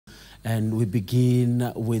And we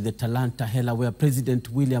begin with the Talanta Hela, where President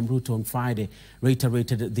William Ruto on Friday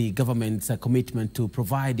reiterated the government's commitment to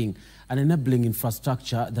providing an enabling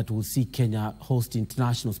infrastructure that will see Kenya host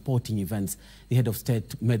international sporting events. The head of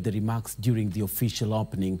state made the remarks during the official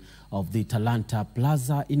opening of the Talanta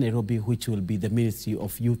Plaza in Nairobi, which will be the Ministry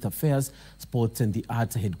of Youth Affairs, Sports and the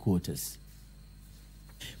Arts headquarters.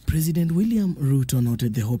 President William Ruto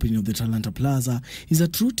noted the opening of the Talanta Plaza is a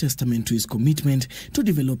true testament to his commitment to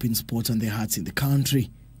developing sports and the arts in the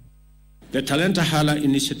country. The Talanta Hala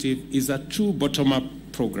initiative is a true bottom-up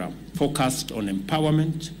program focused on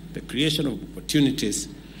empowerment, the creation of opportunities,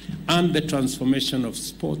 and the transformation of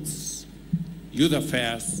sports, youth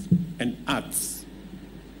affairs, and arts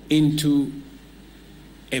into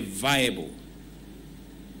a viable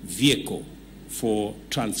vehicle for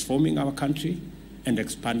transforming our country and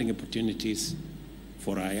expanding opportunities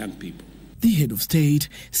for our young people. The head of state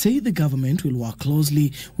said the government will work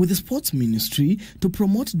closely with the sports ministry to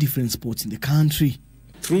promote different sports in the country.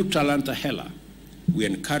 Through Talanta Hela, we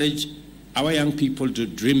encourage our young people to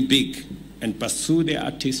dream big and pursue their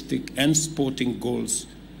artistic and sporting goals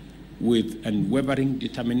with unwavering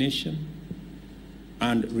determination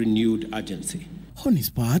and renewed urgency. On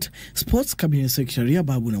his part, Sports Cabinet Secretary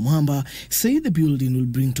Babu Namwamba said the building will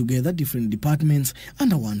bring together different departments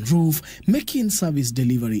under one roof, making service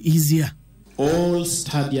delivery easier. All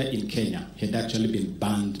stadia in Kenya had actually been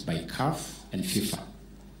banned by CAF and FIFA.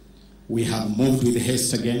 We have moved with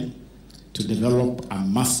haste again to develop a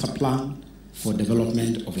master plan for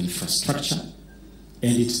development of infrastructure.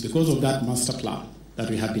 And it's because of that master plan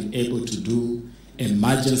that we have been able to do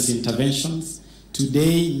emergency interventions.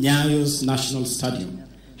 Today, Nyayo's National Stadium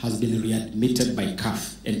has been readmitted by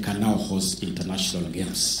CAF and can now host international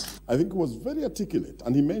games. I think he was very articulate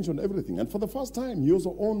and he mentioned everything. And for the first time, he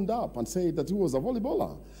also owned up and said that he was a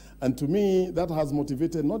volleyballer. And to me, that has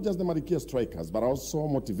motivated not just the Marikia strikers, but also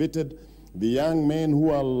motivated the young men who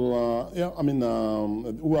are,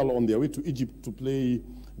 who are on their way to Egypt to play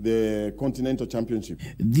the Continental Championship.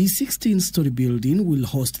 The 16-story building will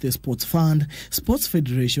host the Sports Fund, Sports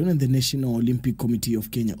Federation and the National Olympic Committee of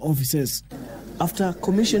Kenya offices. After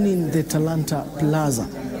commissioning the Talanta Plaza,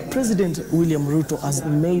 President William Ruto has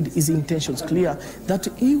made his intentions clear that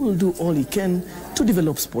he will do all he can to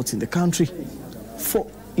develop sports in the country. For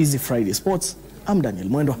Easy Friday Sports, I'm Daniel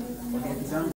Mwendwa.